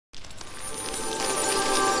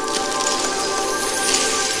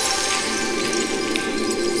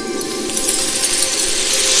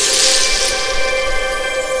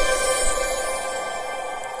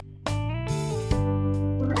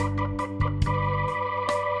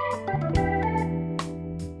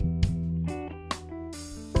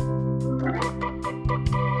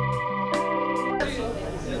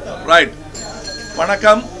Right.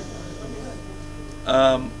 Vanakkam.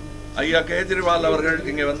 Ayya Kejriwal avargal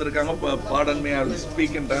inge vandirukanga. Pardon me, I will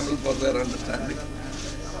speak in Tamil for their understanding.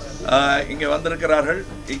 இங்கே வந்திருக்கிறார்கள்.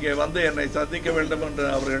 இங்கே வந்து என்னை சந்திக்க வேண்டும் என்று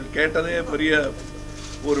அவர்கள் கேட்டதே பெரிய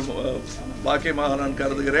ஒரு பாக்கியமாக நான்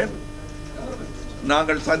கருதுகிறேன்.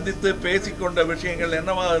 நாங்கள் சந்தித்து பேசிக்கொண்ட விஷயங்கள்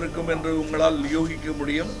என்னவாக இருக்கும் என்று உங்களால் யூகிக்க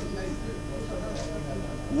முடியும்.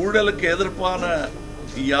 ஊழலுக்கு எதிர்ப்பான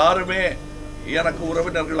யாருமே எனக்கு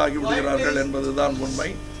உறவினர்களாகி விடுகிறார்கள் என்பதுதான் உண்மை.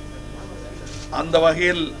 அந்த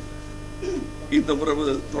வகையில் இந்த உறவு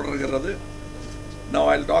தொடர்கிறது. Now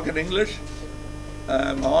I'll talk in English.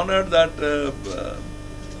 I'm honored that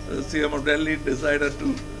CM of Delhi decided to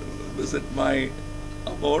visit my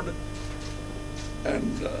abode,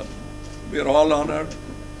 and we are all honored.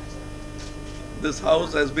 This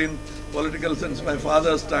house has been political since my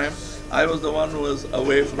father's time. I was the one who was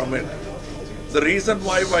away from it. The reason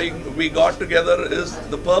why we got together is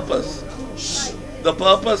the purpose. The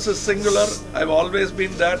purpose is singular. I've always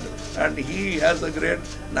been that, and he has a great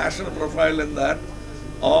national profile in that,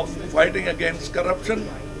 of fighting against corruption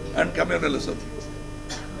and communalism.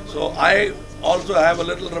 So I also have a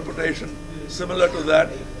little reputation similar to that,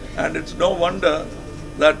 and it's no wonder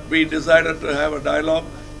that we decided to have a dialogue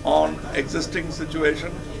on existing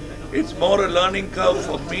situation. It's more a learning curve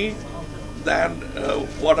for me than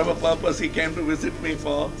whatever purpose he came to visit me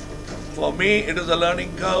for. For me, it is a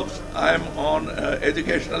learning curve. I'm on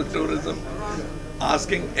educational tourism,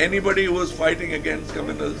 asking anybody who is fighting against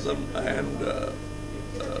communalism and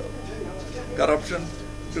corruption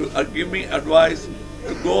to give me advice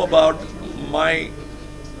to go about my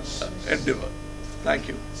endeavor. Thank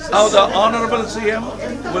you. Now the Honorable CM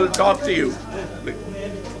will talk to you.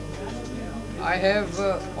 I have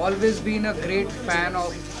always been a great fan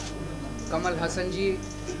of Kamal Haasan ji,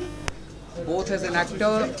 both as an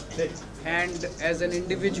actor and as an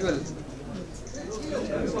individual.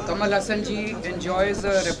 Kamal Haasan ji enjoys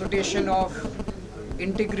a reputation of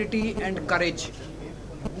integrity and courage.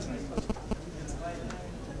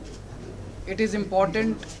 It is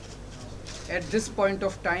important at this point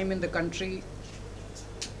of time in the country,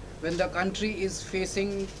 when the country is facing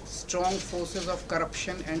strong forces of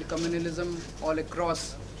corruption and communalism all across,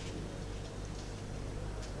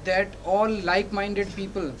 that all like-minded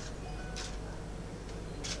people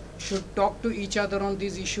should talk to each other on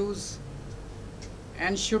these issues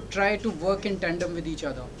and should try to work in tandem with each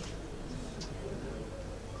other.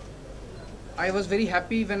 I was very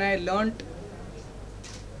happy when I learnt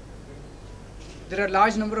there are a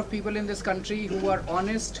large number of people in this country who are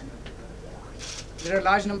honest. There are a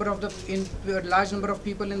large number of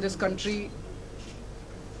people in this country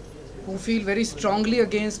who feel very strongly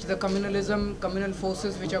against the communal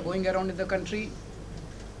forces which are going around in the country.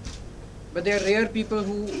 But there are rare people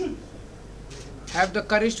who have the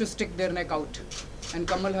courage to stick their neck out. And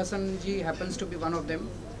Kamal Haasan ji happens to be one of them,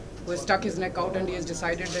 who has stuck his neck out, and he has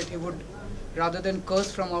decided that he would, rather than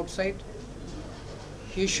curse from outside,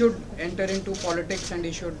 he should enter into politics, and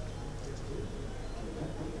he should.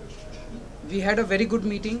 We had a very good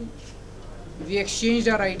meeting. We exchanged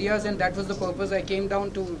our ideas, and that was the purpose. I came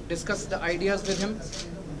down to discuss the ideas with him.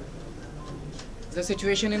 The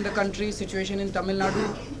situation in the country, situation in Tamil Nadu.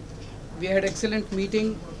 We had excellent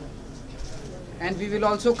meeting, and we will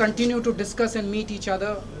also continue to discuss and meet each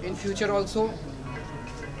other in future also.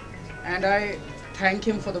 And I thank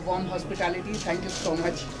him for the warm hospitality. Thank you so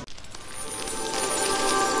much.